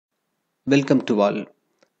Welcome to all.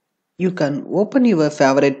 You can open your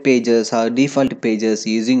favorite pages or default pages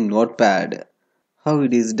using Notepad. How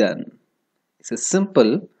it is done? It's a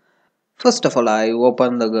simple. First of all, I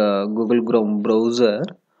open the Google Chrome browser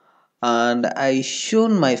and I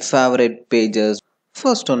shown my favorite pages.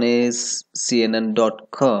 First one is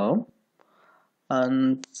CNN.com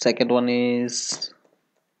and second one is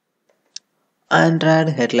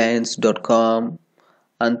AndroidHeadlines.com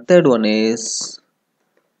and third one is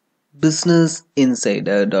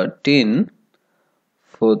BusinessInsider.in.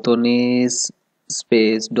 Fourth one is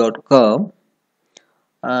space.com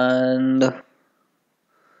and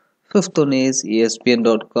fifth one is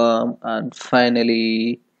espn.com and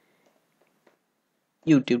finally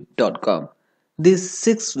youtube.com. These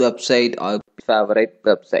six websites are favorite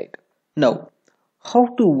website. Now, how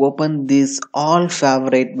to open these all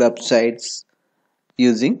favorite websites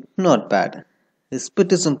using Notepad? It's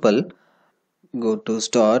pretty simple. Go to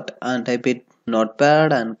start and type it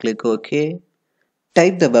Notepad and click OK.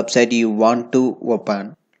 Type the website you want to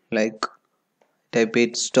open. Like type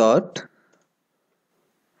it start.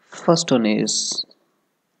 First one is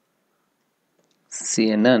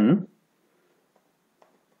CNN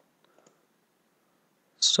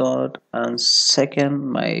start and second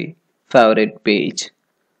my favorite page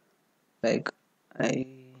like I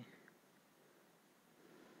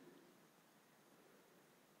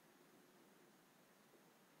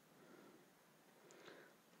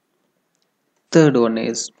third one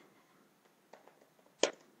is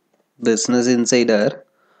Business Insider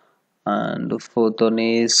and fourth one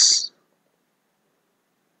is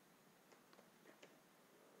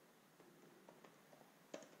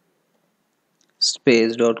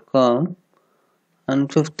space.com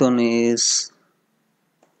and fifth one is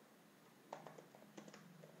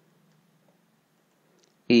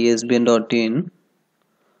esbn.in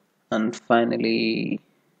and finally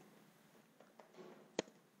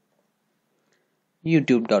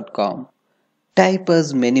youtube.com. Type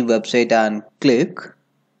as many website and click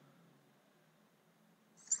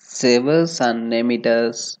save as and name it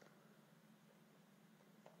as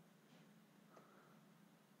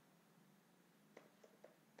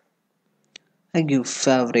I give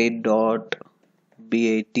favorite dot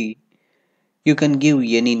bat. You can give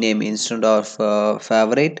any name instead of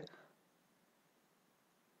favorite,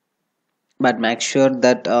 but make sure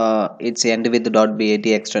that it's end with .bat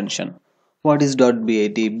extension. What is .bat?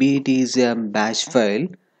 BAT is a bash file.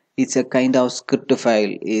 It's a kind of script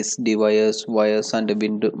file. It's device, virus, and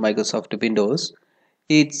Microsoft Windows.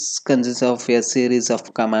 It consists of a series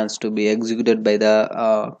of commands to be executed by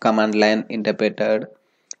the command line interpreter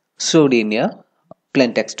stored in a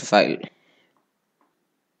plain text file.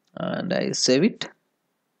 And I save it.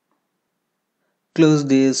 Close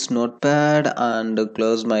this notepad and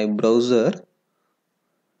close my browser.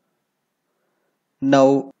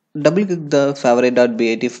 Now double click the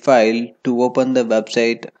favorite.bat file to open the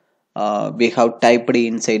website we have typed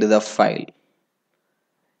inside the file.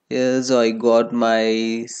 Yes, I got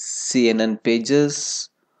my CNN pages,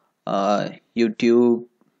 YouTube,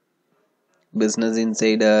 Business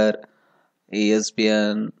Insider,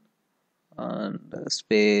 ESPN, and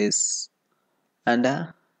Space,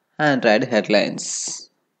 and Android headlines.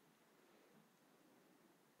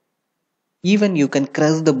 Even you can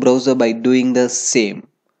crash the browser by doing the same,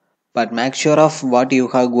 but make sure of what you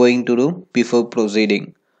are going to do before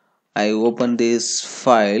proceeding. I open this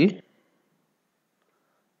file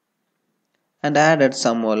and added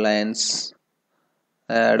some more lines.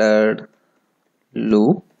 Added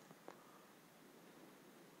loop.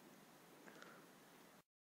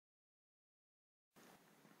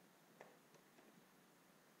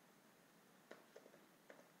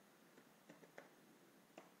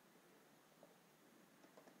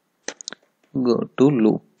 Go to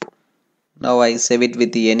loop. Now I save it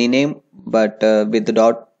with any name but with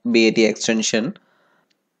the .bat extension.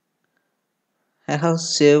 I have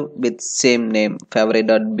saved with same name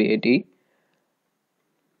favorite.bat.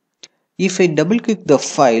 If I double click the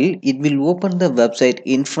file, it will open the website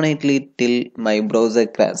infinitely till my browser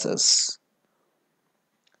crashes.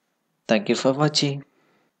 Thank you for watching.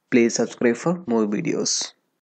 Please subscribe for more videos.